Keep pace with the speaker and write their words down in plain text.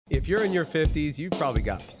If you're in your 50s, you've probably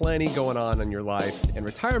got plenty going on in your life, and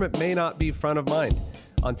retirement may not be front of mind.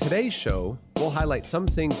 On today's show, we'll highlight some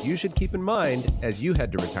things you should keep in mind as you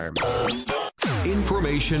head to retirement.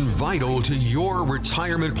 Information vital to your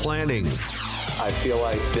retirement planning. I feel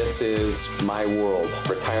like this is my world.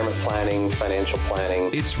 Retirement planning, financial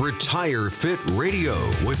planning. It's Retire Fit Radio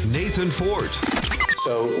with Nathan Fort.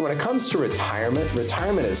 So when it comes to retirement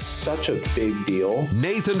is such a big deal.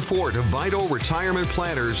 Nathan Fort of Vital Retirement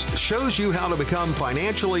Planners shows you how to become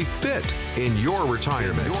financially fit in your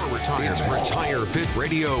retirement. It's Retire Fit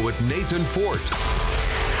Radio with Nathan Fort.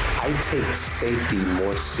 I take safety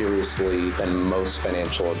more seriously than most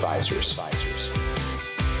financial advisors.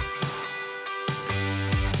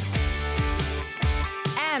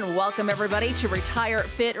 And welcome everybody to Retire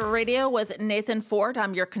Fit Radio with Nathan Fort.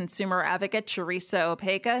 I'm your consumer advocate, Teresa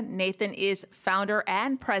Opeka. Nathan is founder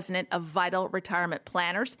and president of Vital Retirement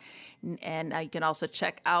Planners. And you can also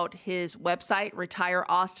check out his website,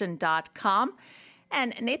 retireaustin.com.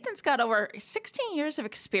 And Nathan's got over 16 years of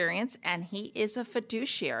experience, and he is a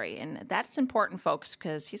fiduciary. And that's important, folks,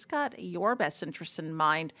 because he's got your best interests in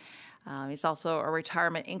mind. He's also a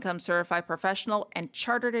retirement income certified professional and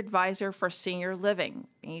chartered advisor for senior living.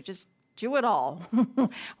 And you just do it all.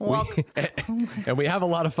 And we have a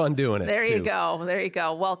lot of fun doing it. There you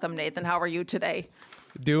go. Welcome, Nathan. How are you today?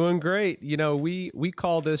 Doing great. You know, we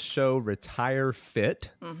call this show Retire Fit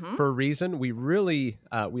for a reason. We really,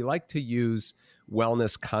 we like to use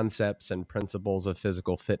wellness concepts and principles of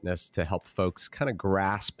physical fitness to help folks kind of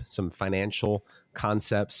grasp some financial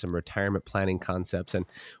concepts, some retirement planning concepts. And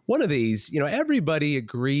one of these, you know, everybody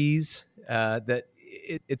agrees that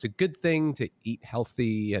it's a good thing to eat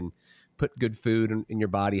healthy and put good food in your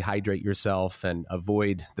body, hydrate yourself and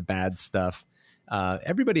avoid the bad stuff.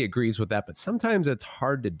 Everybody agrees with that, but sometimes it's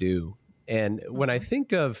hard to do. And when I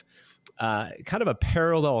think of kind of a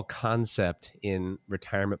parallel concept in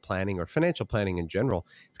retirement planning or financial planning in general,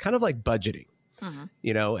 it's kind of like budgeting.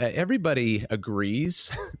 You know, everybody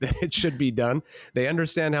agrees that it should be done. They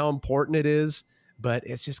understand how important it is, but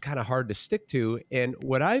it's just kind of hard to stick to. And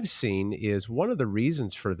what I've seen is one of the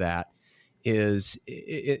reasons for that is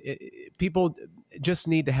people just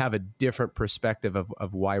need to have a different perspective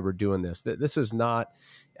of why we're doing this. This is not,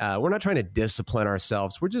 we're not trying to discipline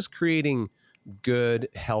ourselves. We're just creating good,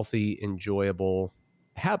 healthy, enjoyable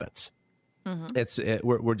habits.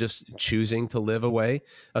 We're just choosing to live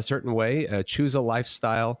a certain way, choose a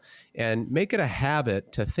lifestyle, and make it a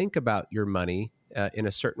habit to think about your money in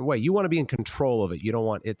a certain way. You want to be in control of it. You don't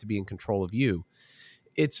want it to be in control of you.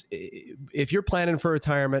 If you're planning for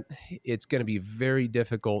retirement, it's going to be very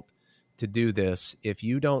difficult to do this if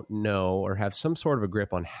you don't know or have some sort of a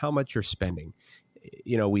grip on how much you're spending.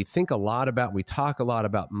 You know, we talk a lot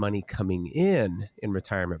about money coming in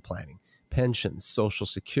retirement planning, pensions, Social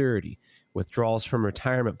Security, withdrawals from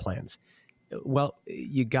retirement plans. Well,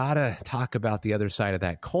 you got to talk about the other side of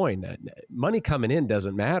that coin. Money coming in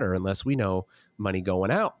doesn't matter unless we know money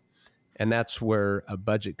going out. And that's where a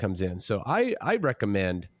budget comes in. So I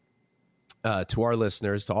recommend to our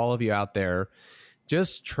listeners, to all of you out there,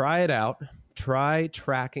 just try it out. Try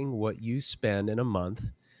tracking what you spend in a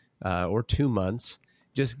month or 2 months.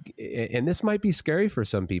 And this might be scary for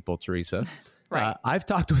some people, Teresa. Right. I've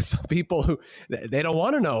talked with some people who they don't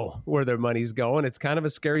want to know where their money's going. It's kind of a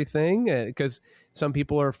scary thing because some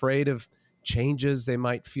people are afraid of changes they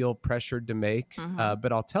might feel pressured to make.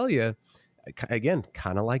 But I'll tell you, again,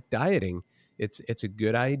 kind of like dieting, it's a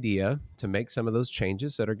good idea to make some of those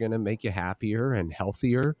changes that are going to make you happier and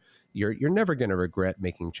healthier. You're never going to regret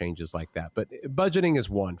making changes like that. But budgeting is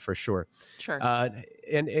one for sure. Sure.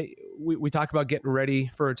 We talk about getting ready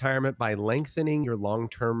for retirement by lengthening your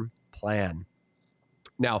long-term plan.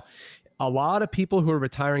 Now, a lot of people who are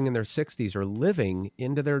retiring in their 60s are living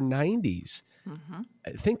into their 90s.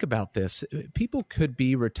 Think about this. People could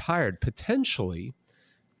be retired potentially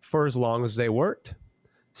for as long as they worked.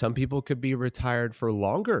 Some people could be retired for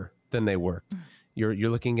longer than they worked. You're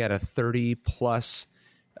looking at a 30 plus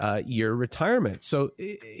year retirement. So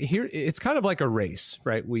here it's kind of like a race,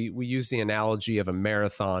 right? We use the analogy of a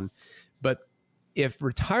marathon, but if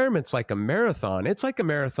retirement's like a marathon, it's like a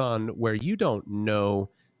marathon where you don't know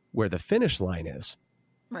where the finish line is.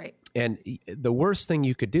 Right. And the worst thing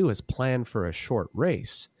you could do is plan for a short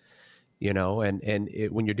race. You know,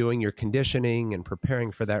 when you're doing your conditioning and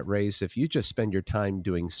preparing for that race, if you just spend your time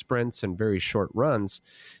doing sprints and very short runs,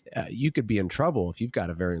 you could be in trouble if you've got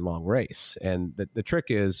a very long race. And the trick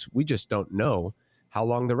is we just don't know how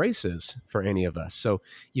long the race is for any of us. So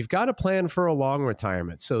you've got to plan for a long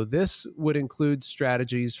retirement. So this would include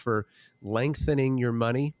strategies for lengthening your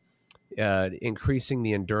money, increasing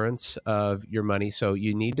the endurance of your money. So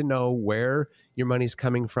you need to know where your money's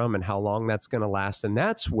coming from and how long that's going to last. And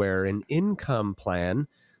that's where an income plan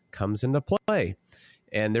comes into play.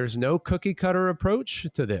 And there's no cookie cutter approach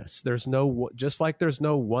to this. Just like there's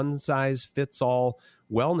no one size fits all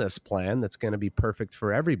wellness plan that's going to be perfect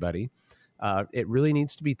for everybody. It really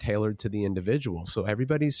needs to be tailored to the individual. So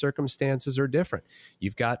everybody's circumstances are different.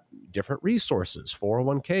 You've got different resources,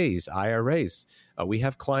 401ks, IRAs. We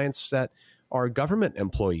have clients that are government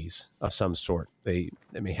employees of some sort. They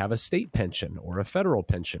may have a state pension or a federal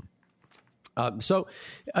pension. So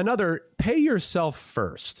pay yourself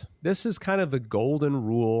first. This is kind of the golden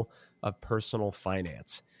rule of personal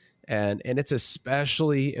finance. And it's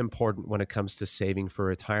especially important when it comes to saving for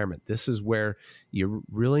retirement. This is where you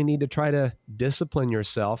really need to try to discipline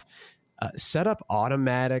yourself. Set up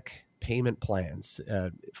automatic payment plans.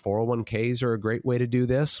 401ks are a great way to do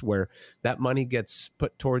this, where that money gets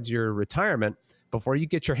put towards your retirement before you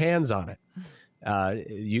get your hands on it.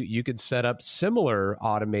 You could set up similar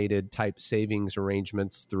automated type savings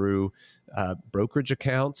arrangements through brokerage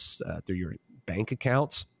accounts, through your bank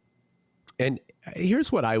accounts. And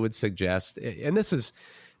here's what I would suggest, and this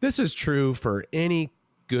is true for any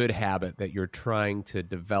good habit that you're trying to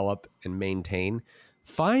develop and maintain.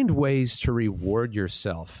 Find ways to reward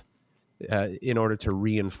yourself in order to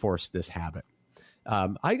reinforce this habit.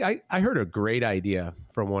 I heard a great idea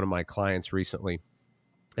from one of my clients recently.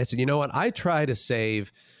 I said, you know what? I try to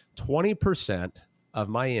save 20% of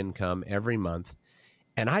my income every month,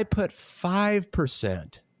 and I put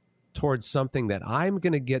 5% towards something that I'm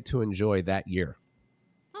going to get to enjoy that year.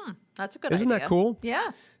 That's a good Isn't idea. that cool?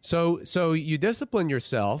 Yeah. So you discipline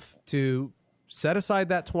yourself to set aside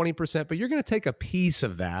that 20%, but you're going to take a piece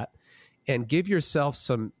of that and give yourself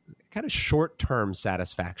some kind of short-term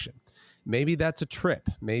satisfaction. Maybe that's a trip.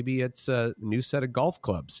 Maybe it's a new set of golf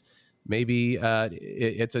clubs. Maybe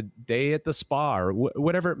it's a day at the spa or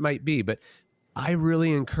whatever it might be. But I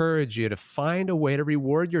really encourage you to find a way to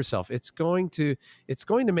reward yourself. It's going to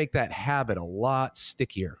make that habit a lot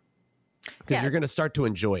stickier because you're going to start to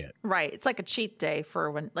enjoy it. Right. It's like a cheat day for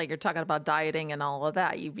when, like, you're talking about dieting and all of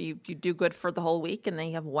that. You do good for the whole week, and then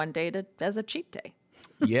you have one day as a cheat day.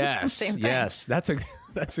 Yes. Yes. That's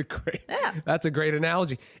a great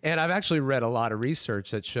analogy. And I've actually read a lot of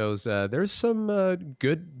research that shows there's some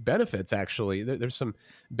good benefits, actually. There's some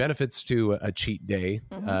benefits to a cheat day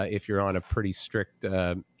if you're on a pretty strict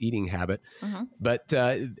eating habit. But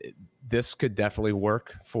this could definitely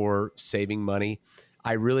work for saving money.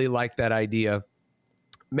 I really like that idea.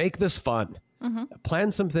 Make this fun.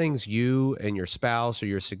 Plan some things you and your spouse or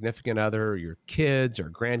your significant other or your kids or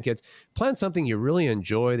grandkids, plan something you really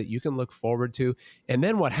enjoy that you can look forward to. And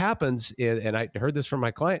then what happens is, and I heard this from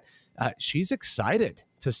my client, she's excited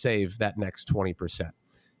to save that next 20%.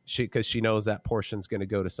 Because she knows that portion's going to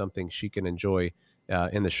go to something she can enjoy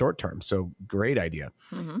in the short term. So great idea.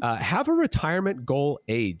 Have a retirement goal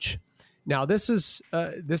age. Now this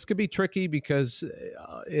could be tricky because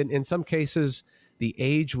in some cases, the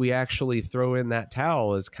age we actually throw in that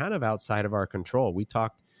towel is kind of outside of our control. We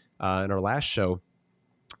talked in our last show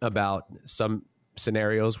about some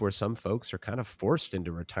scenarios where some folks are kind of forced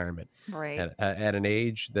into retirement at an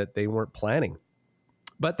age that they weren't planning.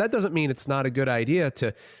 But that doesn't mean it's not a good idea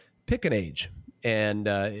to pick an age and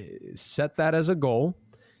set that as a goal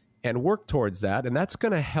and work towards that. And that's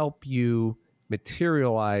going to help you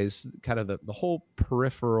materialize kind of the whole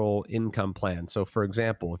peripheral income plan. So for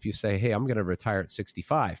example, if you say, hey, I'm going to retire at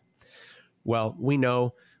 65, well, we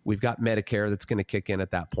know we've got Medicare that's going to kick in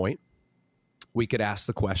at that point. We could ask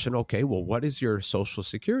the question, okay, well, what is your Social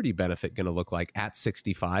Security benefit going to look like at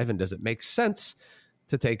 65? And does it make sense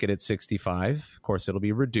to take it at 65? Of course, it'll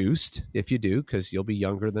be reduced if you do, because you'll be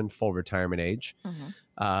younger than full retirement age.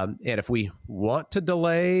 And if we want to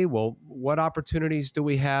delay, well, what opportunities do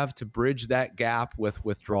we have to bridge that gap with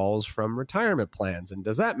withdrawals from retirement plans? And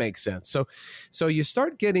does that make sense? So you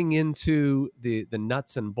start getting into the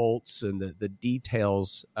nuts and bolts and the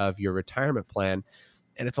details of your retirement plan.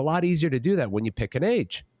 And it's a lot easier to do that when you pick an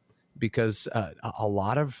age, because a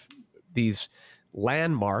lot of these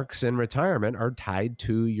landmarks in retirement are tied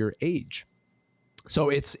to your age. So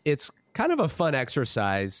it's kind of a fun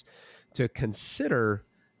exercise to consider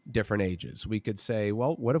different ages. We could say,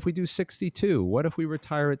 well, what if we do 62? What if we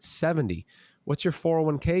retire at 70? What's your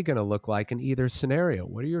 401k going to look like in either scenario?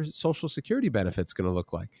 What are your Social Security benefits going to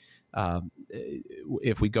look like?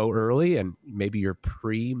 If we go early and maybe you're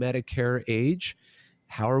pre-Medicare age,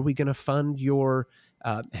 how are we going to fund your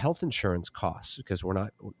health insurance costs? Because we're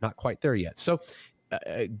not quite there yet. So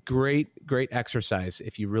great exercise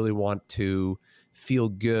if you really want to feel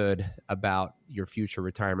good about your future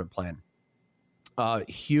retirement plan.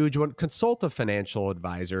 Huge one, consult a financial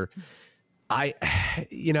advisor. I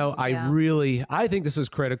think this is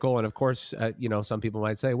critical. And of course, some people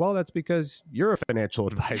might say, well, that's because you're a financial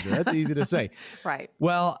advisor. That's easy to say. Right.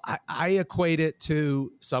 Well, I equate it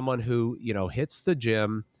to someone who, hits the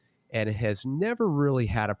gym and has never really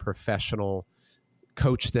had a professional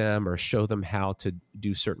coach them or show them how to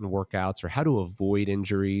do certain workouts or how to avoid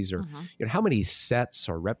injuries or how many sets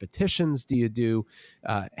or repetitions do you do?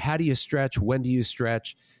 How do you stretch? When do you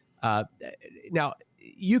stretch? Now,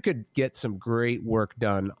 you could get some great work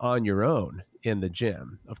done on your own in the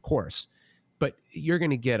gym, of course, but you're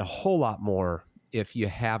going to get a whole lot more if you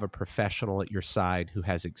have a professional at your side who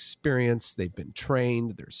has experience, they've been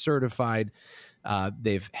trained, they're certified,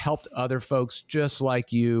 they've helped other folks just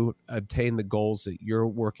like you obtain the goals that you're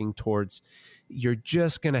working towards. You're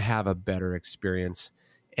just going to have a better experience.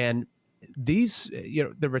 And these,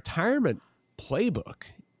 the retirement playbook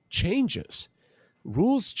changes.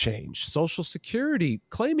 Rules change, Social Security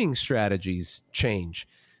claiming strategies change,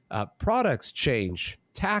 products change,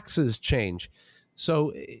 taxes change.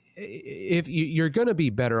 So if you're going to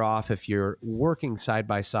be better off if you're working side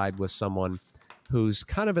by side with someone who's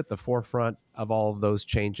kind of at the forefront of all of those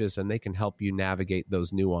changes, and they can help you navigate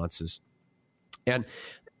those nuances. And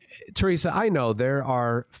Teresa, I know there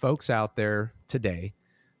are folks out there today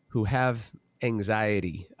who have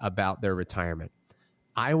anxiety about their retirement.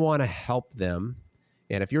 I want to help them.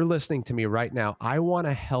 And if you're listening to me right now, I want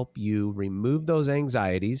to help you remove those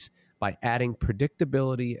anxieties by adding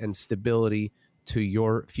predictability and stability to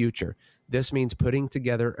your future. This means putting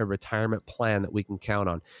together a retirement plan that we can count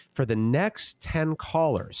on. For the next 10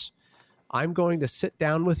 callers, I'm going to sit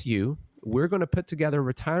down with you. We're going to put together a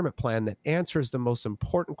retirement plan that answers the most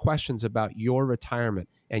important questions about your retirement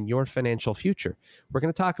and your financial future. We're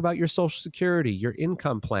going to talk about your Social Security, your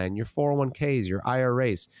income plan, your 401ks, your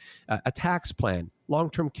IRAs, a tax plan,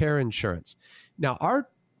 long-term care insurance. Now,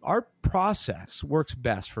 our process works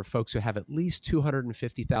best for folks who have at least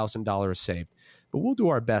 $250,000 saved, but we'll do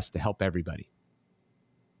our best to help everybody.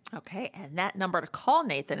 Okay, and that number to call,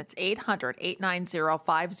 Nathan, it's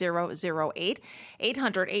 800-890-5008,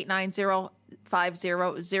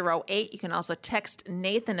 800-890-5008. You can also text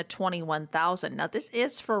Nathan at 21,000. Now, this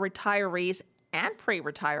is for retirees and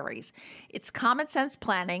pre-retirees. It's common sense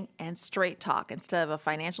planning and straight talk instead of a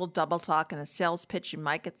financial double talk and a sales pitch you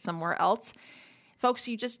might get somewhere else. Folks,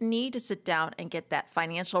 you just need to sit down and get that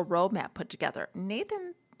financial roadmap put together.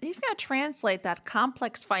 Nathan, he's going to translate that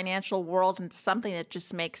complex financial world into something that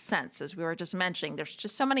just makes sense. As we were just mentioning, there's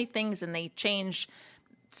just so many things and they change,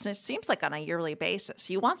 it seems like on a yearly basis.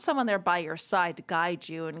 You want someone there by your side to guide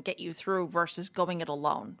you and get you through versus going it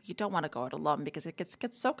alone. You don't want to go it alone because it gets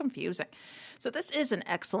so confusing. So this is an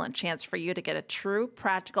excellent chance for you to get a true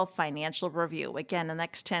practical financial review. Again, the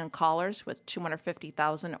next 10 callers with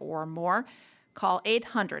 $250,000 or more, call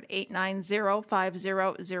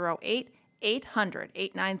 800-890-5008,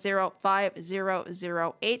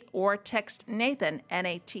 800-890-5008, or text Nathan,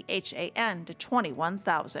 Nathan, to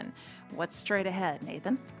 21,000. What's straight ahead,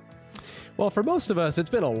 Nathan? Well, for most of us, it's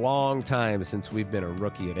been a long time since we've been a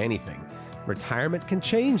rookie at anything. Retirement can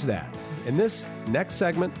change that. In this next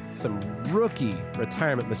segment, some rookie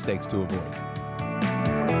retirement mistakes to avoid.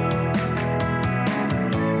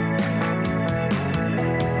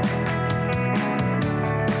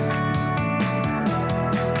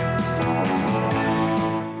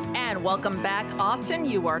 Welcome back, Austin.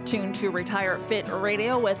 You are tuned to Retire Fit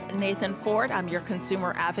Radio with Nathan Ford. I'm your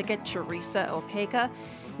consumer advocate, Teresa Opeka.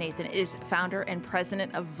 Nathan is founder and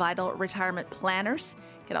president of Vital Retirement Planners.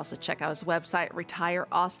 You can also check out his website,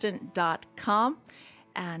 retireaustin.com.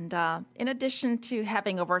 And in addition to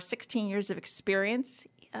having over 16 years of experience,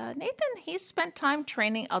 Nathan, he's spent time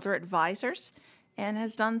training other advisors and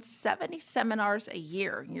has done 70 seminars a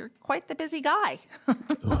year. You're quite the busy guy.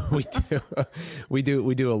 We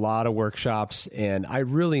do a lot of workshops, and I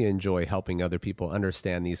really enjoy helping other people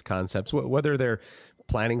understand these concepts, whether they're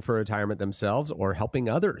planning for retirement themselves or helping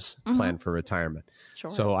others plan for retirement.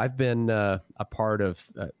 Sure. So I've been a part of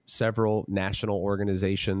several national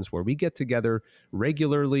organizations where we get together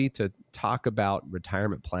regularly to talk about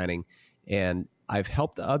retirement planning, and I've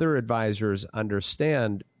helped other advisors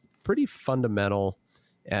understand pretty fundamental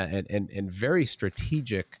and very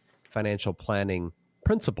strategic financial planning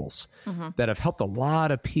principles that have helped a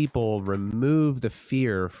lot of people remove the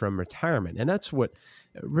fear from retirement. And that's what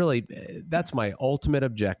really, that's my ultimate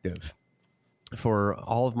objective for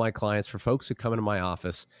all of my clients, for folks who come into my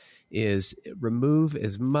office, is remove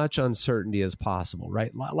as much uncertainty as possible,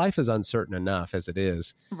 right? Life is uncertain enough as it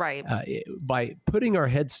is. Right. By putting our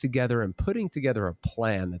heads together and putting together a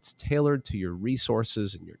plan that's tailored to your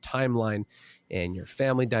resources and your timeline and your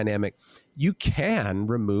family dynamic, you can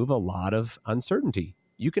remove a lot of uncertainty.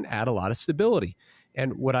 You can add a lot of stability.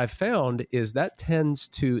 And what I've found is that tends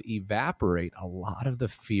to evaporate a lot of the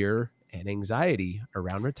fear and anxiety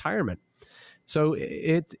around retirement. So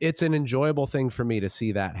it's an enjoyable thing for me to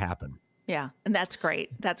see that happen. Yeah, and that's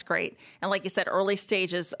great. That's great. And like you said, early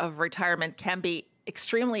stages of retirement can be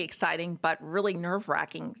extremely exciting, but really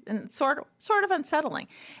nerve-wracking and sort of unsettling.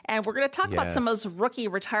 And we're going to talk about some of those rookie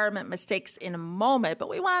retirement mistakes in a moment, but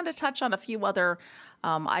we wanted to touch on a few other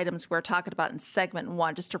items we're talking about in segment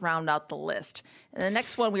 1, just to round out the list. And the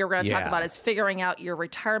next one we were going to talk about is figuring out your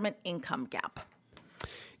retirement income gap.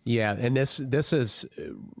 Yeah, and this is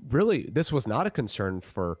really, this was not a concern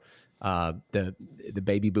for the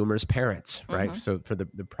baby boomers' parents, right? So for the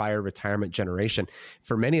prior retirement generation,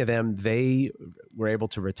 for many of them, they were able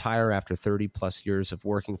to retire after 30 plus years of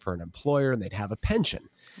working for an employer, and they'd have a pension,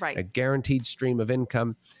 a guaranteed stream of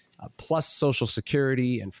income, plus Social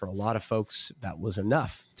Security. And for a lot of folks, that was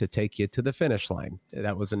enough to take you to the finish line.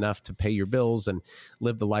 That was enough to pay your bills and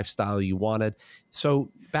live the lifestyle you wanted.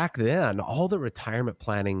 So back then, all the retirement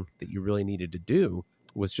planning that you really needed to do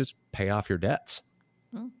was just pay off your debts.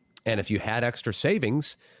 And if you had extra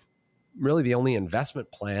savings, really the only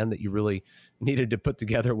investment plan that you really needed to put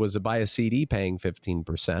together was to buy a CD paying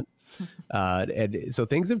 15%. And so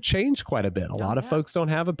things have changed quite a bit. A lot of folks don't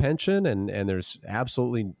have a pension, and there's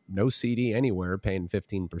absolutely no CD anywhere paying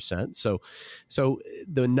 15%. So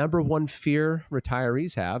the number one fear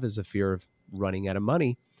retirees have is a fear of running out of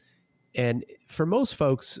money. And for most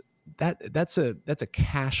folks, that's a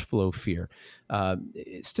cash flow fear.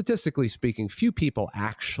 Statistically speaking, few people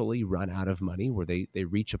actually run out of money where they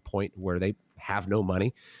reach a point where they have no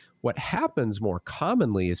money. What happens more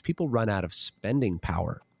commonly is people run out of spending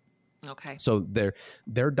power. Okay. So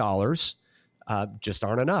their dollars just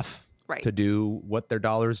aren't enough to do what their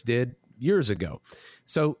dollars did years ago.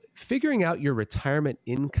 So figuring out your retirement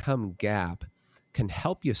income gap can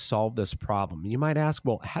help you solve this problem. You might ask,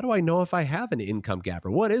 well, how do I know if I have an income gap,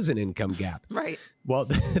 or what is an income gap? Right. Well,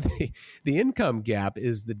 the income gap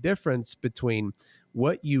is the difference between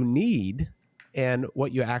what you need and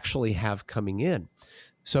what you actually have coming in.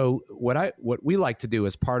 So what we like to do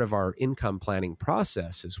as part of our income planning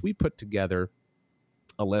process is we put together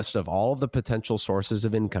a list of all of the potential sources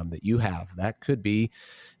of income that you have. It could be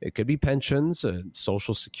pensions,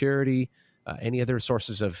 Social Security, any other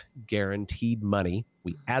sources of guaranteed money.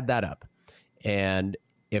 We add that up. And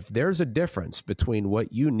if there's a difference between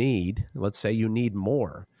what you need, let's say you need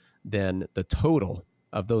more than the total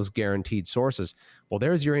of those guaranteed sources, well,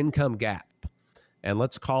 there's your income gap. And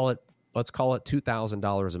let's call it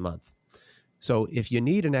 $2,000 a month. So if you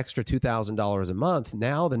need an extra $2,000 a month,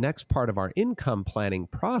 now the next part of our income planning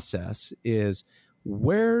process is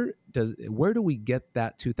where do we get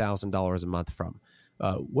that $2,000 a month from?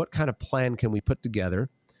 What kind of plan can we put together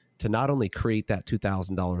to not only create that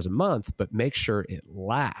 $2,000 a month, but make sure it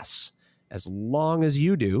lasts as long as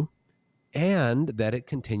you do, and that it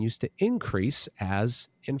continues to increase as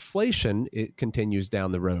inflation continues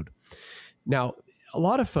down the road. Now, a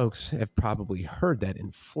lot of folks have probably heard that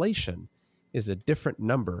inflation is a different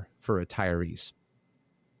number for retirees.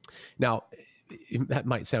 Now, that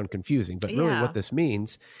might sound confusing, but really what this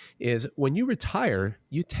means is when you retire,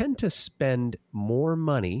 you tend to spend more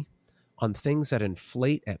money on things that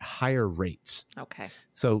inflate at higher rates. Okay.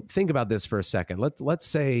 So think about this for a second. Let's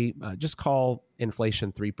say, just call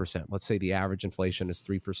inflation 3%. Let's say the average inflation is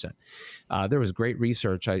 3%. There was great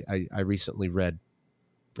research I recently read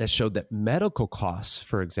that showed that medical costs,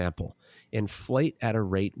 for example, inflate at a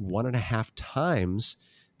rate 1.5 times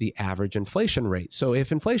the average inflation rate. So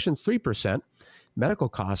if inflation's 3%, medical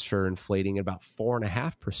costs are inflating at about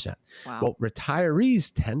 4.5%. Wow. Well,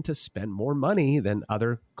 retirees tend to spend more money than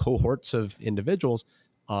other cohorts of individuals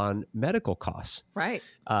on medical costs. Right.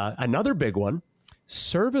 Another big one,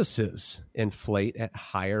 services inflate at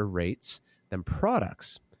higher rates than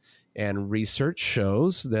products. And research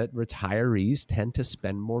shows that retirees tend to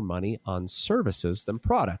spend more money on services than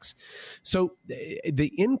products. So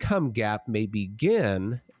the income gap may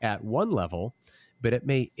begin at one level, but it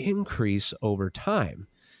may increase over time,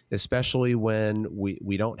 especially when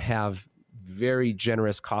we don't have very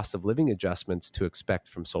generous cost of living adjustments to expect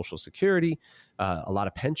from Social Security. A lot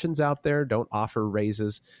of pensions out there don't offer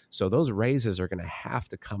raises. So those raises are going to have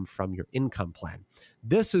to come from your income plan.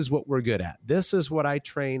 This is what we're good at. This is what I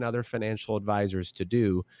train other financial advisors to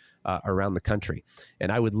do around the country.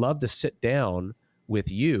 And I would love to sit down with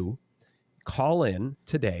you, call in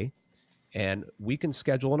today and we can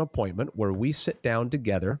schedule an appointment where we sit down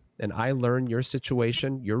together and I learn your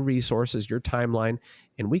situation, your resources, your timeline,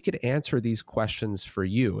 and we could answer these questions for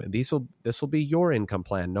you. And this will be your income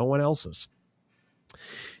plan, no one else's.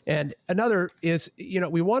 And another is,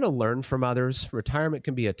 we want to learn from others. Retirement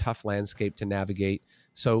can be a tough landscape to navigate.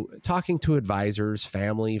 So talking to advisors,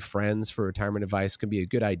 family, friends for retirement advice can be a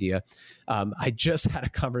good idea. I just had a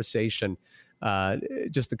conversation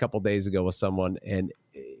just a couple of days ago with someone, and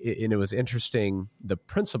it was interesting. The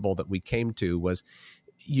principle that we came to was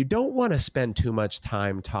you don't want to spend too much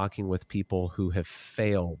time talking with people who have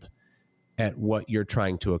failed at what you're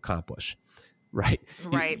trying to accomplish. Right.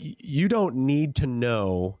 You don't need to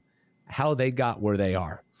know how they got where they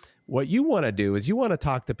are. What you want to do is you want to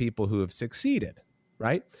talk to people who have succeeded,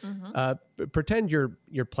 right? Mm-hmm. Pretend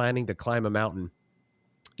you're planning to climb a mountain.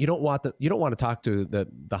 You don't want to talk to the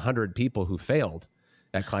 100 people who failed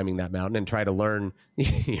at climbing that mountain and try to learn,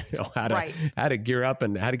 how to gear up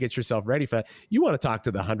and how to get yourself ready for that. You want to talk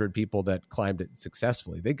to the 100 people that climbed it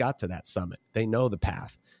successfully. They got to that summit. They know the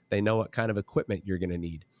path. They know what kind of equipment you're going to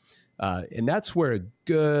need. And that's where a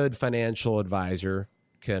good financial advisor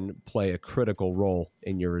can play a critical role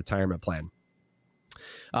in your retirement plan.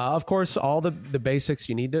 Of course, all the basics.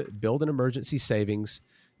 You need to build an emergency savings,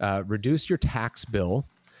 reduce your tax bill.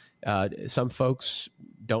 Some folks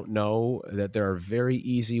don't know that there are very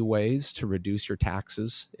easy ways to reduce your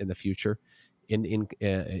taxes in the future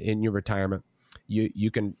in your retirement. You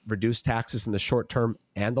can reduce taxes in the short term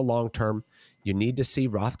and the long term. You need to see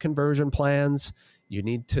Roth conversion plans. You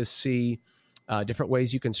need to see different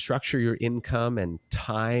ways you can structure your income and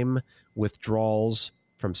time withdrawals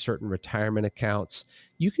from certain retirement accounts.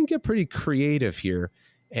 You can get pretty creative here.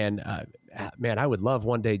 And man, I would love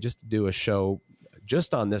one day just to do a show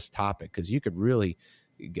just on this topic, because you could really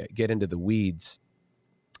get into the weeds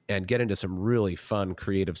and get into some really fun,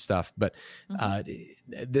 creative stuff. But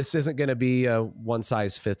this isn't going to be a one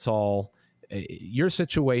size fits all. Your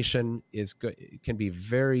situation can be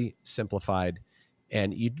very simplified,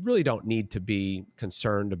 and you really don't need to be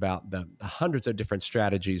concerned about the hundreds of different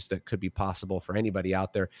strategies that could be possible for anybody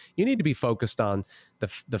out there. You need to be focused on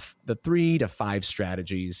the 3 to 5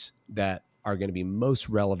 strategies that are going to be most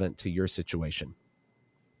relevant to your situation.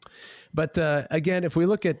 But again, if we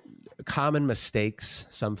look at common mistakes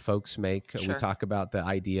some folks make, we talk about the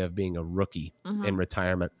idea of being a rookie in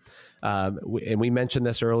retirement. And we mentioned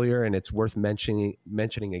this earlier, and it's worth mentioning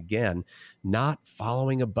again, not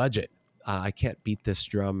following a budget. I can't beat this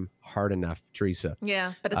drum hard enough, Teresa.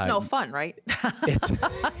 Yeah, but it's no fun, right? But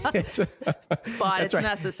it's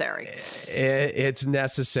necessary. It's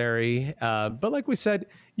necessary. But like we said,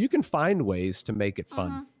 you can find ways to make it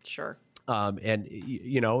fun. Sure.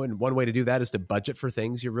 And one way to do that is to budget for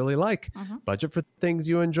things you really like, budget for things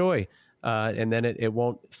you enjoy. And then it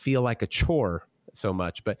won't feel like a chore so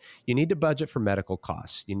much, but you need to budget for medical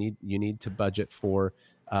costs. You need to budget for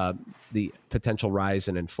the potential rise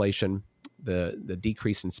in inflation, the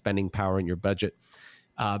decrease in spending power in your budget.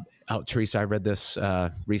 Teresa, I read this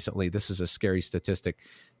recently. This is a scary statistic.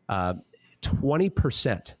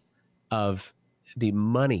 20% of the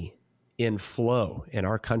money in flow in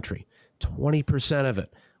our country, 20% of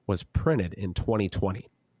it was printed in 2020.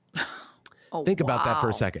 Think about that for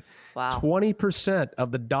a second. Wow. 20%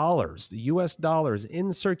 of the dollars, the US dollars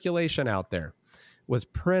in circulation out there, was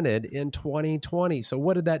printed in 2020. So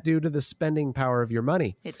what did that do to the spending power of your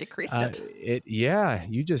money? It decreased it.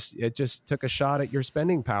 It just took a shot at your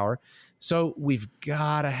spending power. So we've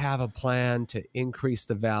got to have a plan to increase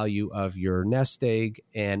the value of your nest egg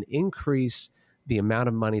and increase the amount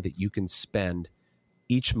of money that you can spend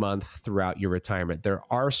each month throughout your retirement. There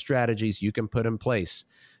are strategies you can put in place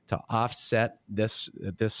to offset this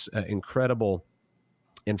incredible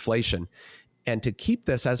inflation, and to keep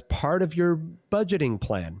this as part of your budgeting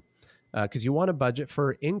plan, because you want to budget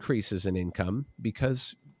for increases in income,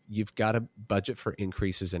 because you've got to budget for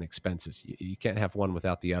increases in expenses. You can't have one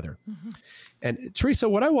without the other. And Teresa,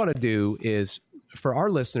 what I want to do is, for our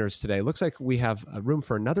listeners today, looks like we have room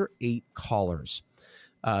for another 8 callers.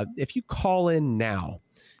 If you call in now,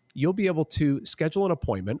 you'll be able to schedule an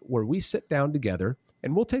appointment where we sit down together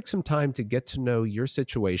and we'll take some time to get to know your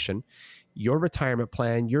situation, your retirement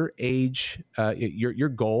plan, your age, your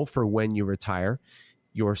goal for when you retire,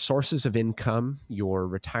 your sources of income, your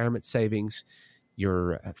retirement savings,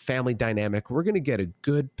 your family dynamic. We're going to get a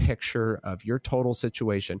good picture of your total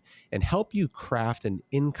situation and help you craft an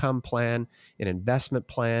income plan, an investment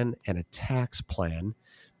plan, and a tax plan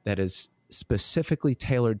that is specifically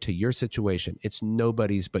tailored to your situation. It's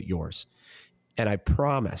nobody's but yours. And I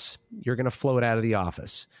promise you're going to float out of the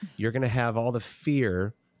office. You're going to have all the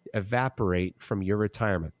fear evaporate from your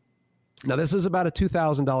retirement. Now, this is about a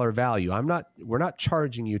 $2,000 value. We're not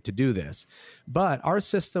charging you to do this, but our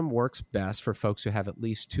system works best for folks who have at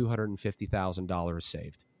least $250,000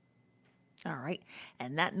 saved. All right.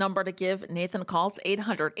 And that number to give Nathan a call, it's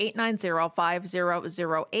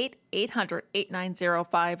 800-890-5008,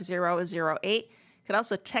 800-890-5008. You could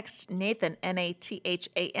also text Nathan,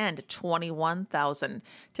 Nathan, to 21,000.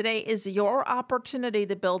 Today is your opportunity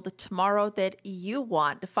to build the tomorrow that you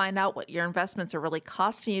want, to find out what your investments are really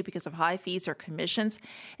costing you because of high fees or commissions,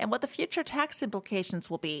 and what the future tax implications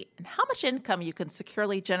will be, and how much income you can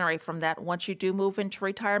securely generate from that once you do move into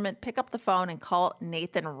retirement. Pick up the phone and call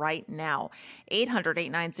Nathan right now.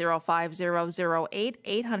 800-890-5008,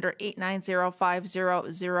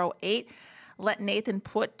 800-890-5008. Let Nathan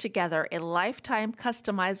put together a lifetime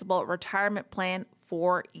customizable retirement plan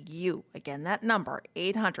for you. Again, that number,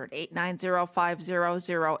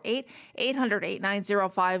 800-890-5008,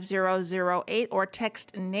 800-890-5008, or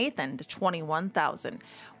text Nathan to 21,000.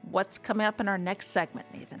 What's coming up in our next segment,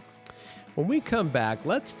 Nathan? When we come back,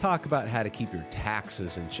 let's talk about how to keep your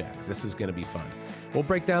taxes in check. This is going to be fun. We'll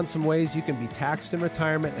break down some ways you can be taxed in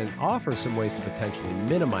retirement and offer some ways to potentially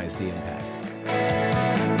minimize the impact.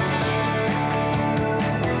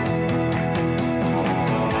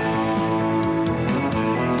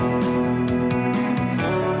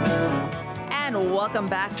 Welcome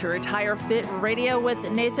back to Retire Fit Radio with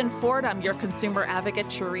Nathan Ford. I'm your consumer advocate,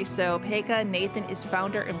 Teresa Opeka. Nathan is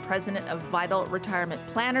founder and president of Vital Retirement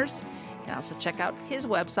Planners. You can also check out his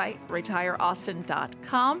website,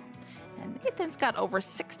 retireaustin.com. And Nathan's got over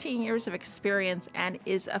 16 years of experience and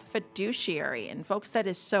is a fiduciary. And folks, that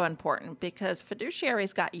is so important because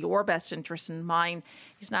fiduciary's got your best interest in mind.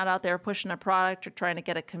 He's not out there pushing a product or trying to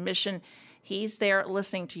get a commission. He's there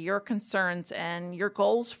listening to your concerns and your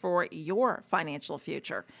goals for your financial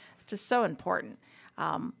future. It's just so important.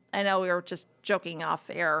 I know we were just joking off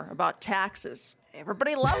air about taxes.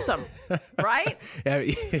 Everybody loves them, right? Yeah,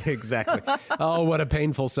 exactly. Oh, what a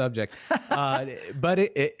painful subject. But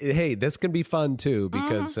hey, this can be fun too,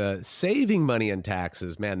 because saving money in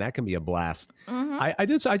taxes, man, that can be a blast. I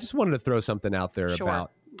just wanted to throw something out there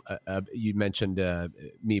about. You mentioned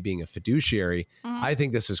me being a fiduciary. I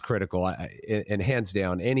think this is critical. And hands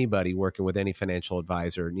down, anybody working with any financial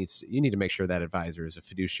advisor you need to make sure that advisor is a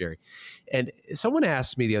fiduciary. And someone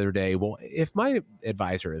asked me the other day, well, if my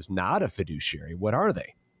advisor is not a fiduciary, what are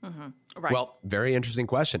they? Right. Well, very interesting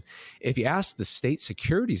question. If you ask the State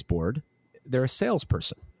Securities Board, they're a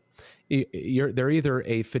salesperson. They're either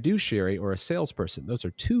a fiduciary or a salesperson. Those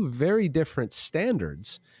are two very different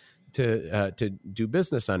standards to do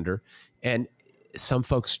business under. And some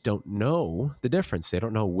folks don't know the difference. They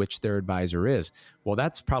don't know which their advisor is. Well,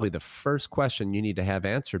 that's probably the first question you need to have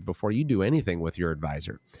answered before you do anything with your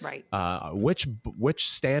advisor. Right. Which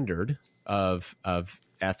standard of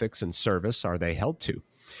ethics and service are they held to?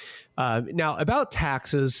 Now, about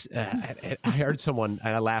taxes, I heard someone,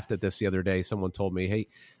 and I laughed at this the other day. Someone told me, hey,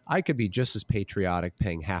 I could be just as patriotic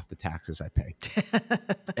paying half the taxes I pay.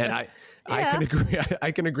 And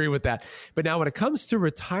I can agree with that. But now when it comes to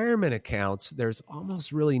retirement accounts, there's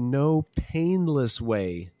almost really no painless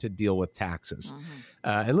way to deal with taxes.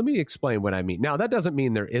 And let me explain what I mean. Now, that doesn't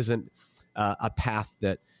mean there isn't a path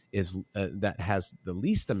that has the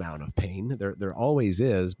least amount of pain. There always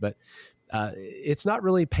is, but it's not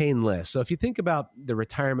really painless. So if you think about the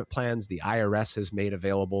retirement plans the IRS has made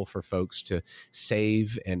available for folks to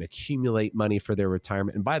save and accumulate money for their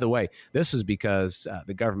retirement. And by the way, this is because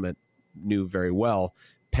the government knew very well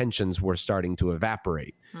pensions were starting to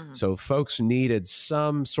evaporate. So folks needed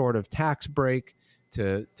some sort of tax break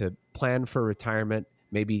to plan for retirement,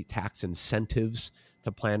 maybe tax incentives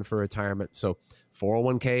to plan for retirement. So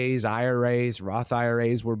 401ks, IRAs, Roth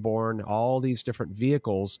IRAs were born. All these different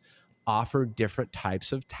vehicles offer different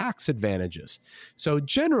types of tax advantages. So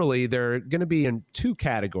generally, they're going to be in two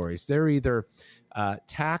categories. They're either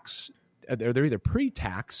they're either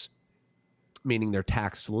pre-tax, meaning they're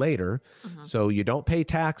taxed later. So you don't pay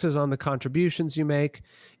taxes on the contributions you make,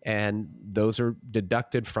 and those are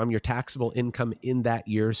deducted from your taxable income in that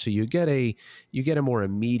year. So you get a more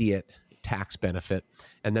immediate tax benefit,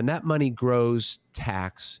 and then that money grows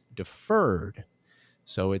tax deferred.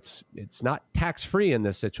 So it's not tax-free in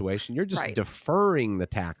this situation. You're just deferring the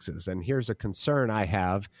taxes. And here's a concern I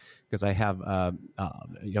have, because I have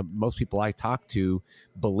most people I talk to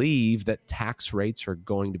believe that tax rates are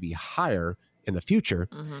going to be higher in the future.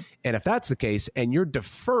 And if that's the case, and you're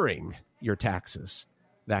deferring your taxes,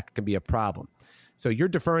 that can be a problem. So you're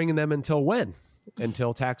deferring them until when?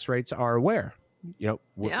 Until tax rates are where?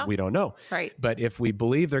 we don't know. Right. But if we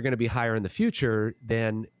believe they're going to be higher in the future,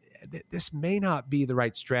 then this may not be the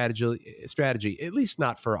right strategy, at least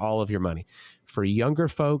not for all of your money. For younger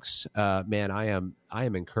folks, man, I am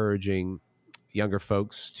encouraging younger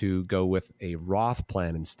folks to go with a Roth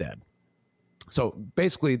plan instead. So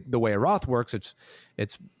basically, the way a Roth works,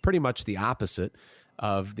 it's pretty much the opposite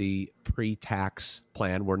of the pre-tax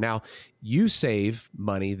plan, where now you save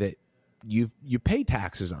money that you pay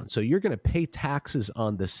taxes on. So you're going to pay taxes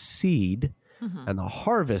on the seed, and the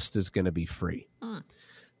harvest is going to be free.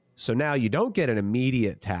 So now you don't get an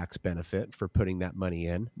immediate tax benefit for putting that money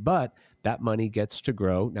in, but that money gets to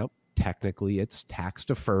grow. Now, technically, it's tax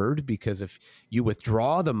deferred, because if you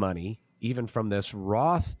withdraw the money, even from this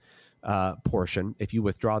Roth portion, if you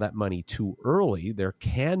withdraw that money too early, there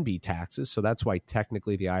can be taxes. So that's why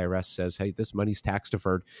technically the IRS says, hey, this money's tax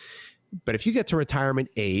deferred. But if you get to retirement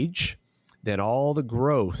age, then all the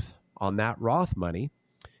growth on that Roth money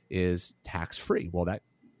is tax free. Well,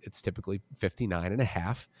 it's typically 59 and a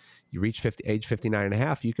half. You reach age 59 and a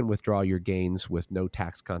half, you can withdraw your gains with no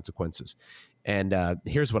tax consequences. And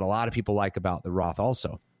here's what a lot of people like about the Roth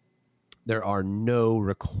also. There are no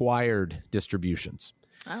required distributions.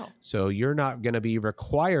 Oh. So you're not going to be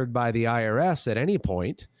required by the IRS at any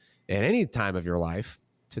point, at any time of your life,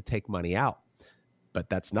 to take money out. But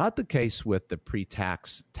that's not the case with the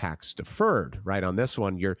pre-tax tax deferred, right? On this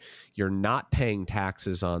one, you're not paying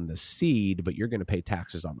taxes on the seed, but you're going to pay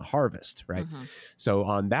taxes on the harvest, right? So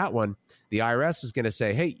on that one, the IRS is going to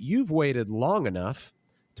say, hey, you've waited long enough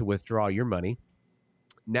to withdraw your money.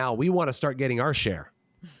 Now we want to start getting our share.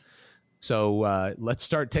 So let's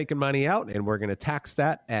start taking money out, and we're going to tax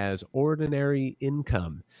that as ordinary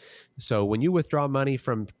income. So when you withdraw money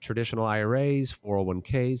from traditional IRAs,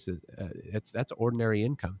 401ks, that's ordinary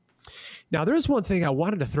income. Now, there's one thing I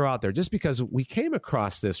wanted to throw out there, just because we came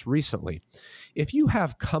across this recently. If you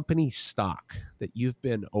have company stock that you've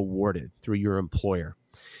been awarded through your employer,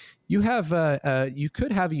 you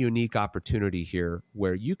could have a unique opportunity here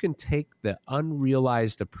where you can take the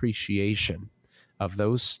unrealized appreciation of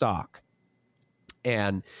those stock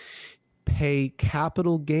and pay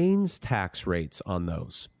capital gains tax rates on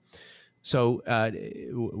those. So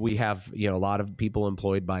we have a lot of people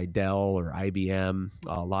employed by Dell or IBM.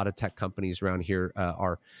 A lot of tech companies around here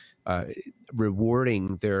are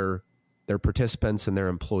rewarding their participants and their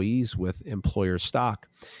employees with employer stock.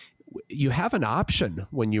 You have an option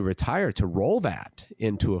when you retire to roll that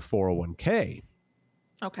into a 401k.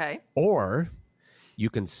 Okay. Or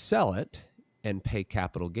you can sell it and pay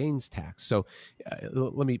capital gains tax. So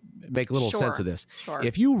let me make a little sense of this. Sure.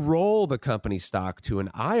 If you roll the company stock to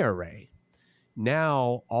an IRA,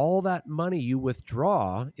 now all that money you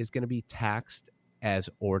withdraw is going to be taxed as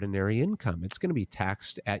ordinary income. It's going to be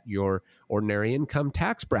taxed at your ordinary income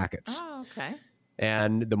tax brackets. Oh, okay.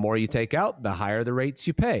 And the more you take out, the higher the rates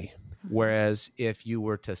you pay. Whereas if you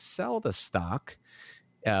were to sell the stock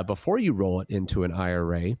before you roll it into an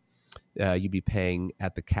IRA, you'd be paying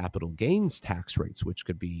at the capital gains tax rates, which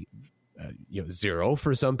could be 0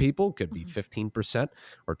 for some people, could be 15%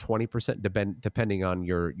 or 20%, depending on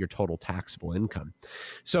your total taxable income.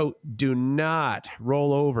 So do not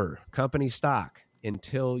roll over company stock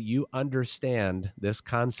until you understand this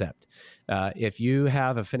concept. If you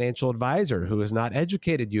have a financial advisor who has not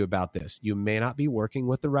educated you about this, you may not be working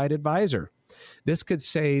with the right advisor. This could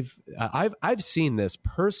save, I've seen this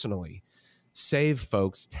personally, save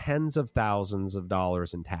folks tens of thousands of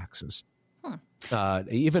dollars in taxes.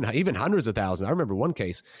 Even hundreds of thousands. I remember one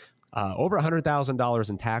case, over $100,000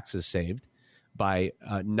 in taxes saved by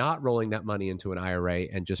not rolling that money into an IRA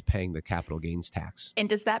and just paying the capital gains tax. And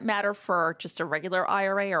does that matter for just a regular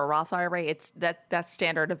IRA or a Roth IRA? It's that's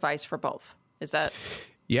standard advice for both. Is that?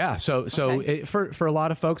 Yeah. So Okay. For a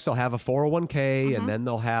lot of folks, they'll have a 401k and then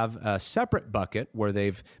they'll have a separate bucket where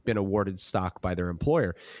they've been awarded stock by their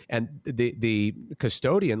employer. And the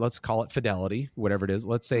custodian, let's call it Fidelity, whatever it is.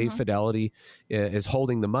 Let's say Fidelity is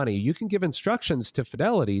holding the money. You can give instructions to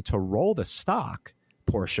Fidelity to roll the stock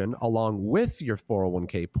portion along with your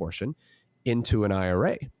 401k portion into an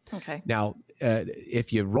IRA. Okay. Now,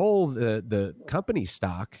 if you roll the company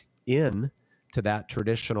stock in to that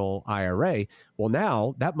traditional IRA, well,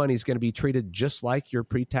 now that money is going to be treated just like your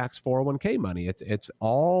pre-tax 401k money. It's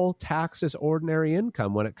all taxed as ordinary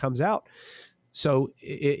income when it comes out. So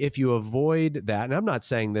if you avoid that, and I'm not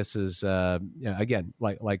saying this is, again,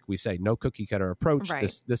 like we say, no cookie cutter approach. Right.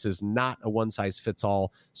 This is not a one size fits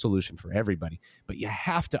all solution for everybody, but you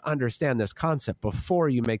have to understand this concept before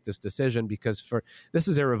you make this decision, because this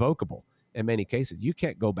is irrevocable. In many cases, you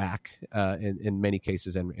can't go back in many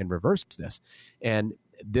cases and reverse this. And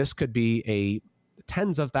this could be a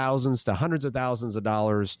tens of thousands to hundreds of thousands of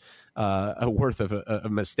dollars worth of a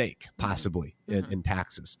mistake, possibly, in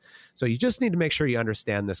taxes. So you just need to make sure you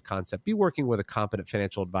understand this concept. Be working with a competent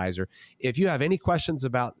financial advisor. If you have any questions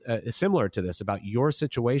about similar to this, about your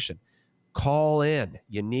situation, call in.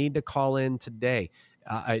 You need to call in today.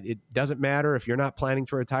 It doesn't matter if you're not planning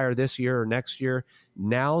to retire this year or next year.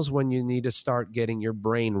 Now's when you need to start getting your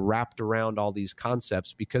brain wrapped around all these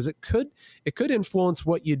concepts, because it could influence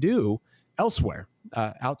what you do elsewhere,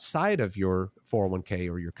 outside of your 401k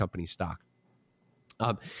or your company stock.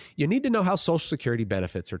 You need to know how Social Security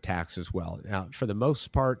benefits are taxed as well. Now, for the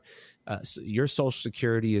most part, your Social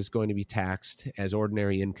Security is going to be taxed as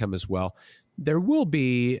ordinary income as well. There will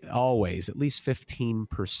be always at least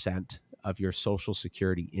 15% of your Social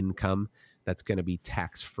Security income that's going to be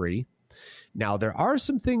tax-free. Now, there are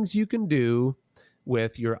some things you can do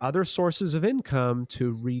with your other sources of income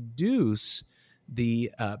to reduce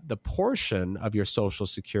the portion of your Social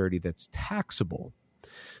Security that's taxable.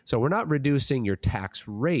 So we're not reducing your tax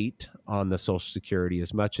rate on the Social Security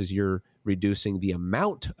as much as you're reducing the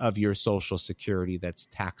amount of your Social Security that's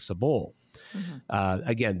taxable.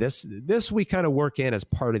 Again, this we kind of work in as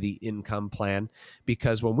part of the income plan,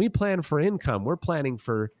 because when we plan for income, we're planning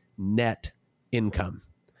for net income.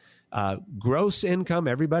 Gross income,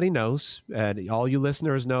 everybody knows, and all you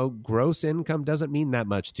listeners know, gross income doesn't mean that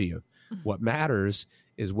much to you. What matters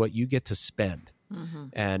is what you get to spend.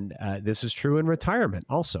 And this is true in retirement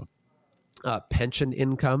also. Pension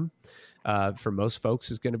income, for most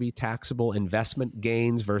folks, is going to be taxable. Investment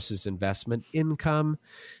gains versus investment income.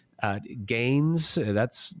 Gains,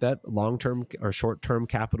 that's that long-term or short-term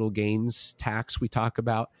capital gains tax we talk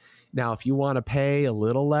about. Now, if you want to pay a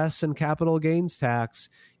little less in capital gains tax,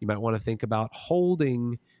 you might want to think about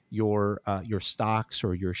holding your stocks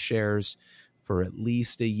or your shares for at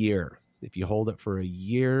least a year. If you hold it for a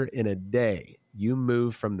year and a day, you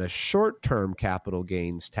move from the short-term capital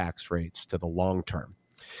gains tax rates to the long-term.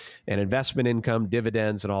 And investment income,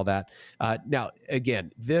 dividends, and all that. Now,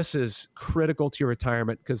 again, this is critical to your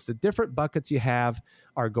retirement, because the different buckets you have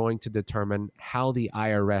are going to determine how the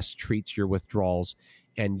IRS treats your withdrawals.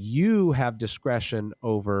 And you have discretion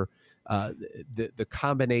over the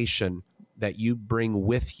combination that you bring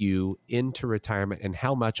with you into retirement and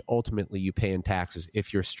how much ultimately you pay in taxes.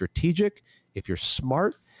 If you're strategic, if you're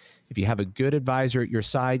smart, if you have a good advisor at your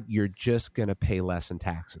side, you're just going to pay less in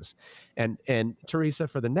taxes. And Teresa,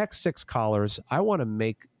 for the next 6 callers, I want to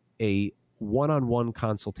make a one-on-one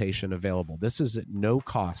consultation available. This is at no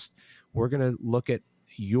cost. We're going to look at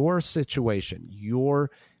your situation, your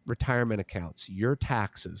retirement accounts, your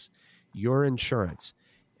taxes, your insurance,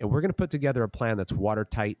 and we're going to put together a plan that's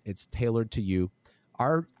watertight. It's tailored to you.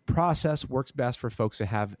 Our process works best for folks who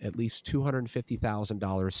have at least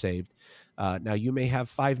 $250,000 saved. Now, you may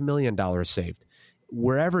have $5 million saved.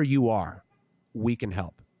 Wherever you are, we can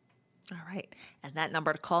help. All right. And that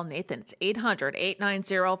number to call Nathan, it's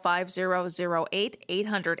 800-890-5008,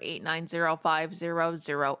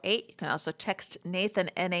 800-890-5008. You can also text Nathan,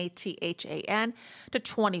 N-A-T-H-A-N, to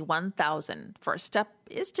 21,000. First step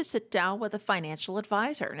is to sit down with a financial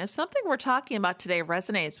advisor. And if something we're talking about today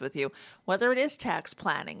resonates with you, whether it is tax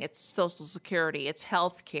planning, it's Social Security, it's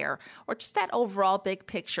health care, or just that overall big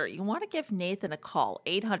picture, you want to give Nathan a call,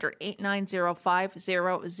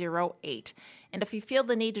 800-890-5008. And if you feel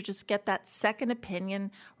the need to just get that second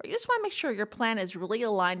opinion, or you just want to make sure your plan is really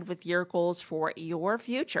aligned with your goals for your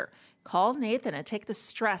future, call Nathan and take the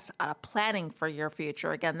stress out of planning for your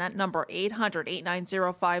future. Again, that number,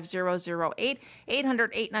 800-890-5008,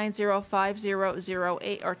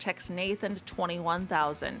 800-890-5008, or text Nathan to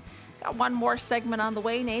 21,000. Got one more segment on the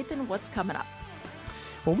way. Nathan, what's coming up?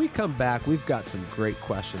 When we come back, we've got some great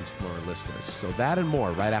questions from our listeners. So that and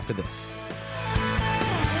more right after this.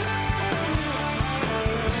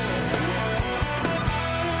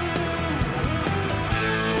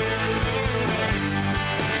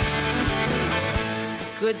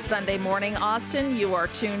 Good Sunday morning, Austin. You are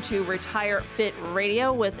tuned to Retire Fit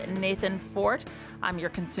Radio with Nathan Fort. I'm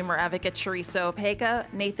your consumer advocate, Teresa Opeka.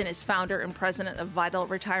 Nathan is founder and president of Vital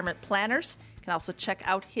Retirement Planners. You can also check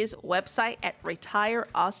out his website at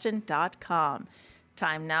retireaustin.com.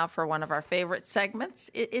 Time now for one of our favorite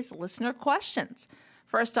segments. It is listener questions.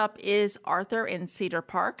 First up is Arthur in Cedar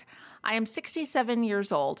Park. I am 67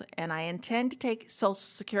 years old, and I intend to take Social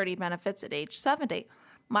Security benefits at age 70.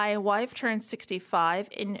 My wife turned 65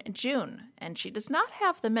 in June, and she does not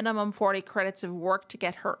have the minimum 40 credits of work to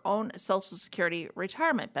get her own Social Security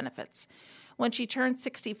retirement benefits. When she turns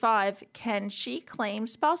 65, can she claim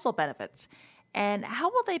spousal benefits? And how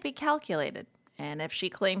will they be calculated? And if she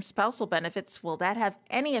claims spousal benefits, will that have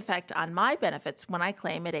any effect on my benefits when I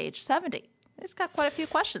claim at age 70? It's got quite a few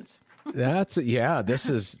questions. This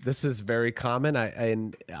is very common.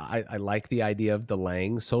 I like the idea of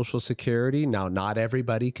delaying Social Security. Now, not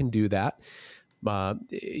everybody can do that.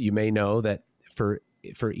 You may know that for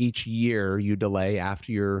each year you delay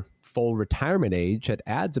after your full retirement age, it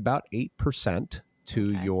adds about 8%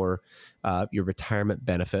 to your retirement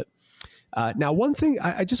benefit. Now, one thing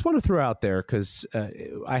I just want to throw out there, because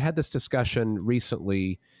I had this discussion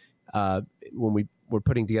recently when we were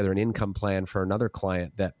putting together an income plan for another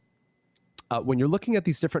client, that when you're looking at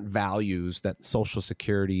these different values that Social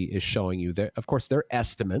Security is showing you, of course, they're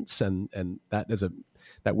estimates, and that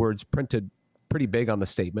word's printed pretty big on the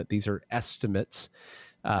statement. These are estimates.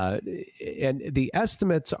 And the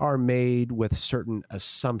estimates are made with certain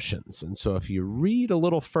assumptions. And so if you read a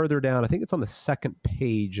little further down, I think it's on the second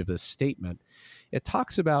page of the statement, it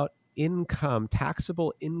talks about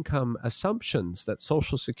taxable income assumptions that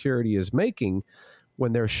Social Security is making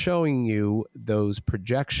when they're showing you those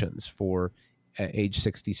projections for age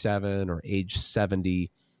 67 or age 70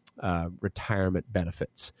 retirement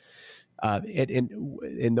benefits.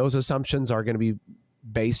 And those assumptions are going to be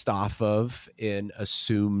based off of an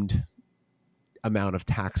assumed amount of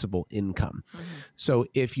taxable income. Mm-hmm. So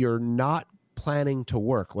if you're not planning to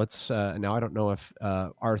work, now I don't know if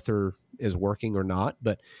Arthur is working or not,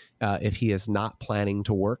 but if he is not planning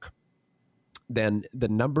to work, then the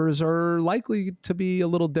numbers are likely to be a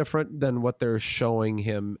little different than what they're showing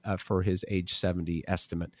him for his age 70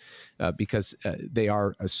 estimate, because they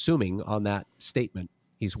are assuming on that statement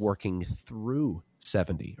he's working through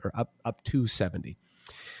 70 or up to 70.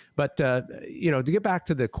 But, to get back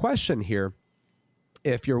to the question here,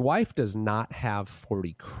 if your wife does not have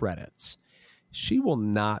 40 credits, she will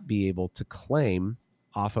not be able to claim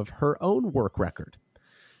off of her own work record,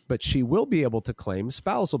 but she will be able to claim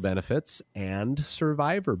spousal benefits and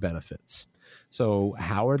survivor benefits. So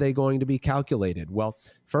how are they going to be calculated? Well,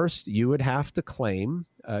 first, you would have to claim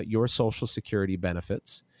your Social Security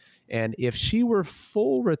benefits. And if she were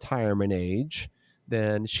full retirement age,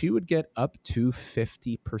 then she would get up to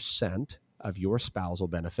 50% of your spousal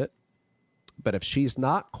benefit. But if she's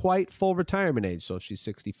not quite full retirement age, so if she's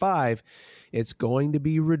 65, it's going to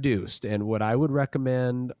be reduced. And what I would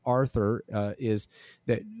recommend, Arthur, is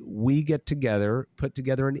that we put together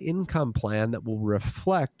an income plan that will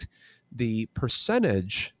reflect the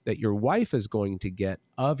percentage that your wife is going to get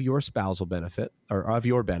of your spousal benefit, or of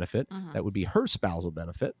your benefit. Mm-hmm. That would be her spousal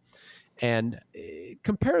benefit. And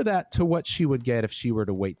compare that to what she would get if she were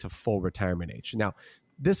to wait to full retirement age. Now,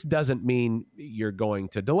 this doesn't mean you're going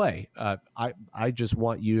to delay. I just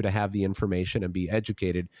want you to have the information and be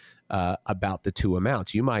educated about the two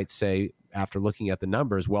amounts. You might say, after looking at the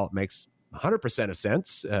numbers, well, it makes 100% of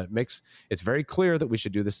sense. It's very clear that we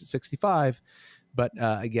should do this at 65. But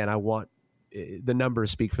again, I want the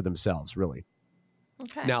numbers speak for themselves, really.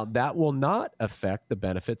 Okay. Now, that will not affect the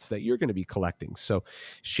benefits that you're going to be collecting. So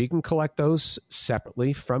she can collect those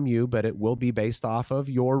separately from you, but it will be based off of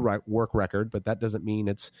your work record, but that doesn't mean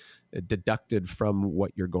it's deducted from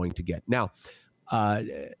what you're going to get. Now,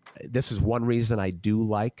 this is one reason I do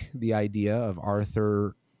like the idea of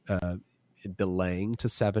Arthur delaying to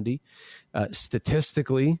 70.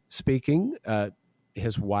 Statistically speaking,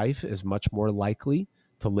 his wife is much more likely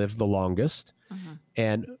to live the longest. Mm-hmm.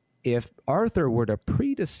 And if Arthur were to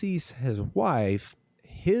predecease his wife,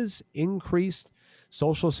 his increased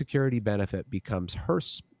Social Security benefit becomes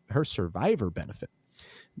her survivor benefit.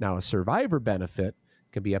 Now, a survivor benefit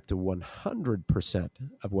can be up to 100%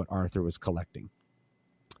 of what Arthur was collecting.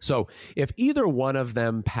 So if either one of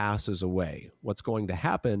them passes away, what's going to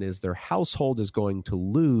happen is their household is going to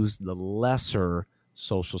lose the lesser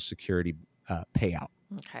Social Security payout.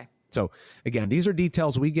 Okay. So again, these are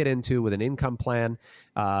details we get into with an income plan.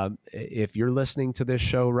 If you're listening to this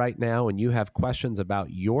show right now and you have questions about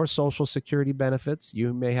your Social Security benefits,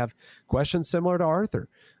 you may have questions similar to Arthur.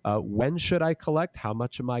 When should I collect? How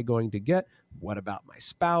much am I going to get? What about my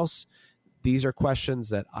spouse? These are questions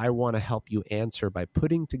that I want to help you answer by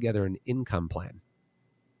putting together an income plan.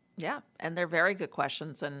 Yeah, and they're very good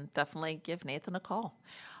questions, and definitely give Nathan a call.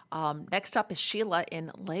 Next up is Sheila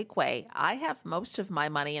in Lakeway. I have most of my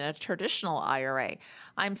money in a traditional IRA.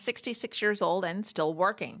 I'm 66 years old and still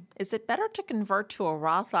working. Is it better to convert to a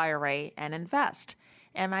Roth IRA and invest?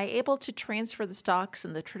 Am I able to transfer the stocks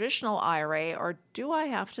in the traditional IRA, or do I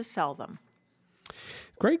have to sell them?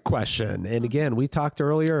 Great question. And again, we talked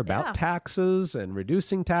earlier about taxes and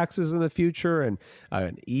reducing taxes in the future. And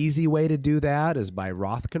an easy way to do that is by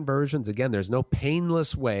Roth conversions. Again, there's no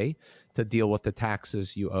painless way to deal with the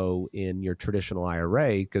taxes you owe in your traditional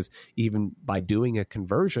IRA, because even by doing a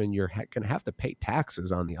conversion, you're going to have to pay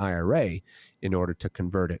taxes on the IRA in order to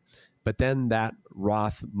convert it. but then that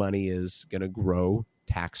Roth money is going to grow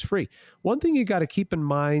tax-free. One thing you got to keep in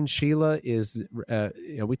mind, Sheila, is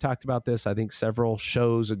we talked about this, I think, several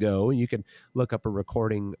shows ago, and you can look up a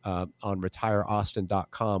recording on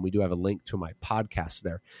retireaustin.com. We do have a link to my podcast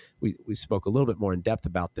there. We spoke a little bit more in depth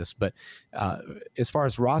about this, but as far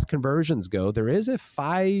as Roth conversions go, there is a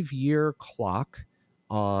 5-year clock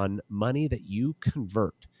on money that you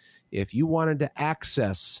convert. If you wanted to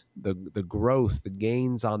access the growth, the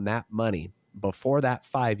gains on that money before that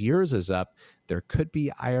 5 years is up, there could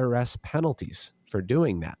be IRS penalties for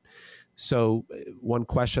doing that. So one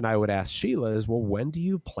question I would ask Sheila is, well, when do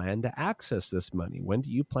you plan to access this money? When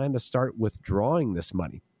do you plan to start withdrawing this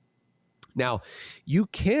money? Now, you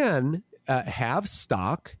can have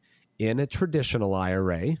stock in a traditional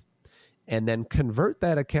IRA and then convert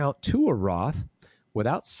that account to a Roth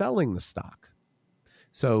without selling the stock.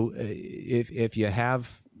 So if you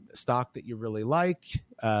have stock that you really like,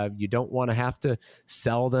 you don't want to have to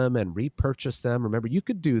sell them and repurchase them. Remember, you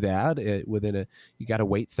could do that you got to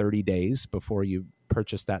wait 30 days before you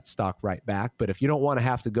purchase that stock right back. But if you don't want to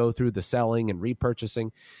have to go through the selling and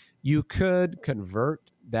repurchasing, you could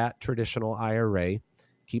convert that traditional IRA,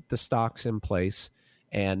 keep the stocks in place,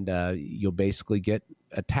 and you'll basically get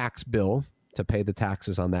a tax bill to pay the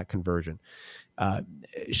taxes on that conversion.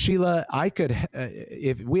 Sheila,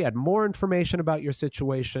 if we had more information about your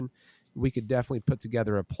situation, we could definitely put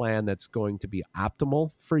together a plan that's going to be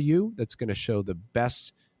optimal for you, that's going to show the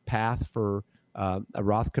best path for a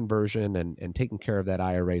Roth conversion and taking care of that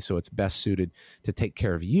IRA so it's best suited to take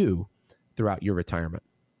care of you throughout your retirement.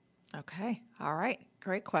 Okay. All right.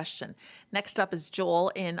 Great question. Next up is Joel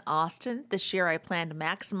in Austin. This year, I plan to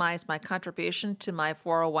maximize my contribution to my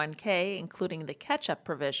 401k, including the catch-up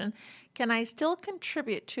provision. Can I still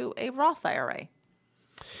contribute to a Roth IRA?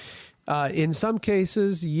 In some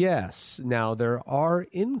cases, yes. Now, there are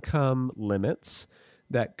income limits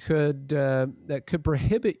that could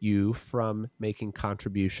prohibit you from making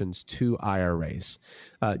contributions to IRAs.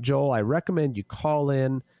 Joel, I recommend you call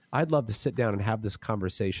in. I'd love to sit down and have this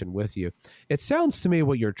conversation with you. It sounds to me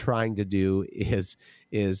what you're trying to do is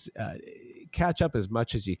catch up as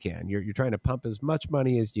much as you can. You're trying to pump as much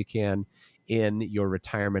money as you can in your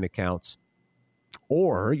retirement accounts,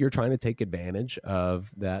 or you're trying to take advantage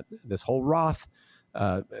of this whole Roth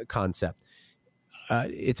concept.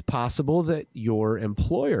 It's possible that your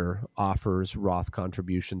employer offers Roth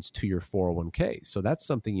contributions to your 401k. So that's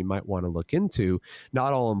something you might want to look into.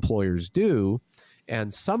 Not all employers do.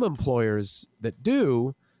 And some employers that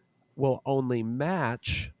do will only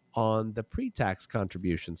match on the pre-tax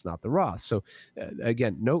contributions, not the Roth. So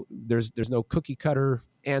again, there's no cookie cutter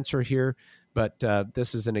answer here, but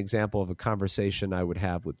this is an example of a conversation I would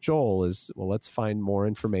have with Joel is, well, let's find more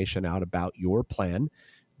information out about your plan.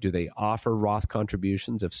 Do they offer Roth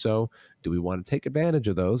contributions? If so, do we want to take advantage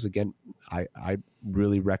of those? Again, I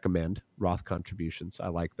really recommend Roth contributions. I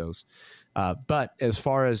like those. But as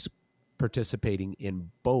far as participating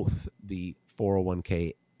in both the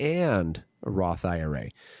 401k and a Roth IRA,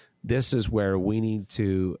 this is where we need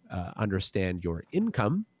to understand your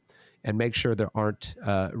income and make sure there aren't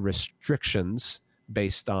restrictions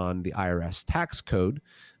based on the IRS tax code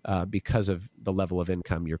because of the level of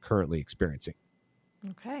income you're currently experiencing.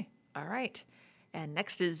 Okay. All right. And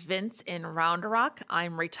next is Vince in Round Rock.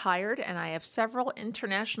 I'm retired and I have several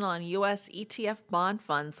international and U.S. ETF bond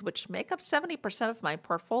funds, which make up 70% of my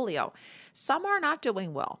portfolio. Some are not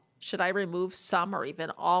doing well. Should I remove some or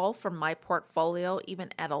even all from my portfolio, even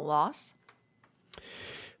at a loss?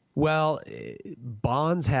 Well,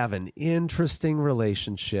 bonds have an interesting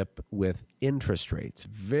relationship with interest rates,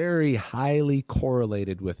 very highly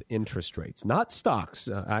correlated with interest rates, not stocks.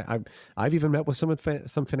 I've even met with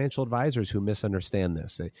some financial advisors who misunderstand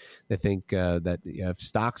this. They think that if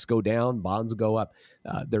stocks go down, bonds go up.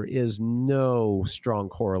 There is no strong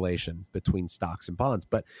correlation between stocks and bonds,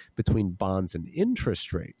 but between bonds and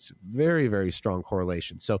interest rates, very, very strong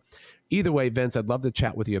correlation. So either way, Vince, I'd love to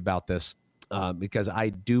chat with you about this. Because I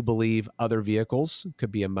do believe other vehicles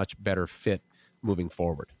could be a much better fit moving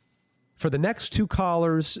forward. For the next two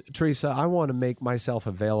callers, Teresa, I want to make myself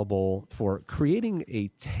available for creating a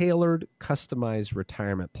tailored, customized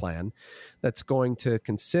retirement plan that's going to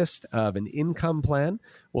consist of an income plan.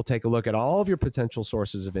 We'll take a look at all of your potential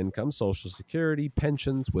sources of income, Social Security,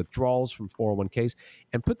 pensions, withdrawals from 401ks,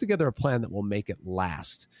 and put together a plan that will make it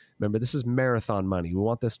last. Remember, this is marathon money. We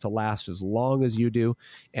want this to last as long as you do,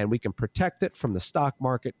 and we can protect it from the stock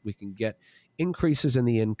market. We can get increases in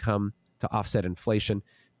the income to offset inflation.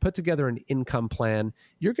 Put together an income plan.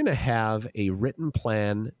 You're going to have a written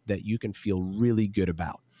plan that you can feel really good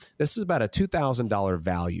about. This is about a $2,000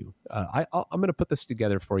 value. I'm going to put this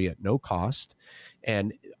together for you at no cost.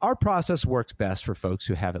 And our process works best for folks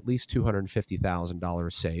who have at least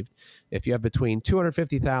 $250,000 saved. If you have between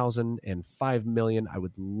 $250,000 and $5 million, I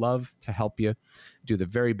would love to help you do the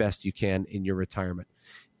very best you can in your retirement.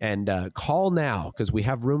 And call now, because we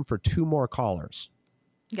have room for 2 more callers.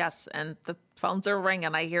 Yes, and the phones are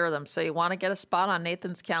ringing. I hear them. So you want to get a spot on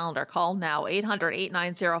Nathan's calendar. Call now,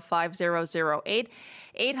 800-890-5008,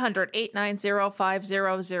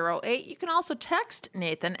 800-890-5008. You can also text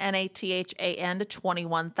Nathan, N-A-T-H-A-N, to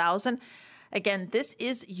 21,000. Again, this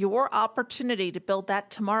is your opportunity to build that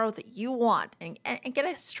tomorrow that you want and get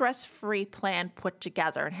a stress-free plan put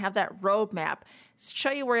together and have that roadmap.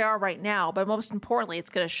 Show you where you are right now, but most importantly,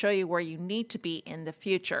 it's going to show you where you need to be in the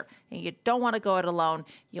future. And you don't want to go it alone.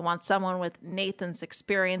 You want someone with Nathan's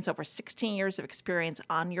experience, over 16 years of experience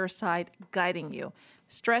on your side, guiding you.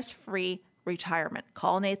 Stress-free retirement.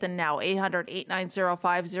 Call Nathan now,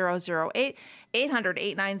 800-890-5008,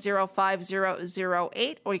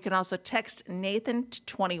 800-890-5008, or you can also text Nathan to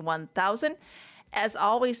 21,000. As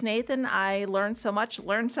always, Nathan, I learned so much,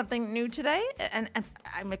 learned something new today, and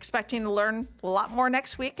I'm expecting to learn a lot more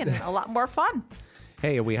next week and a lot more fun.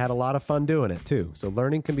 Hey, we had a lot of fun doing it, too. So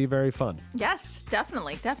learning can be very fun. Yes,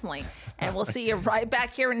 definitely. And we'll see you right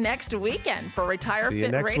back here next weekend for Retire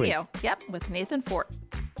Fit Radio. Week. Yep, with Nathan Fort.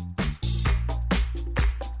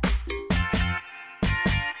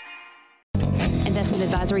 Investment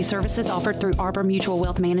advisory services offered through Arbor Mutual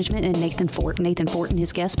Wealth Management and Nathan Fort. Nathan Fort and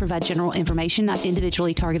his guests provide general information, not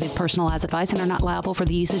individually targeted personalized advice, and are not liable for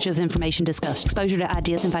the usage of the information discussed. Exposure to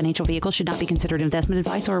ideas and financial vehicles should not be considered investment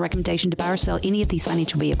advice or a recommendation to buy or sell any of these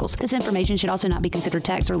financial vehicles. This information should also not be considered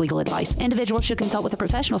tax or legal advice. Individuals should consult with a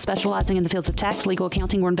professional specializing in the fields of tax, legal,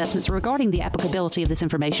 accounting, or investments regarding the applicability of this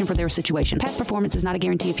information for their situation. Past performance is not a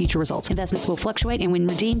guarantee of future results. Investments will fluctuate and when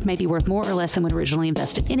redeemed may be worth more or less than when originally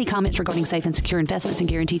invested. Any comments regarding safe and secure investments and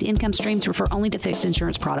guaranteed income streams refer only to fixed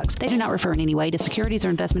insurance products. They do not refer in any way to securities or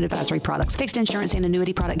investment advisory products. Fixed insurance and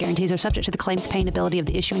annuity product guarantees are subject to the claims paying ability of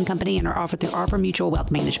the issuing company and are offered through Arbor Mutual Wealth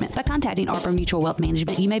Management. By contacting Arbor Mutual Wealth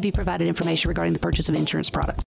Management, you may be provided information regarding the purchase of insurance products.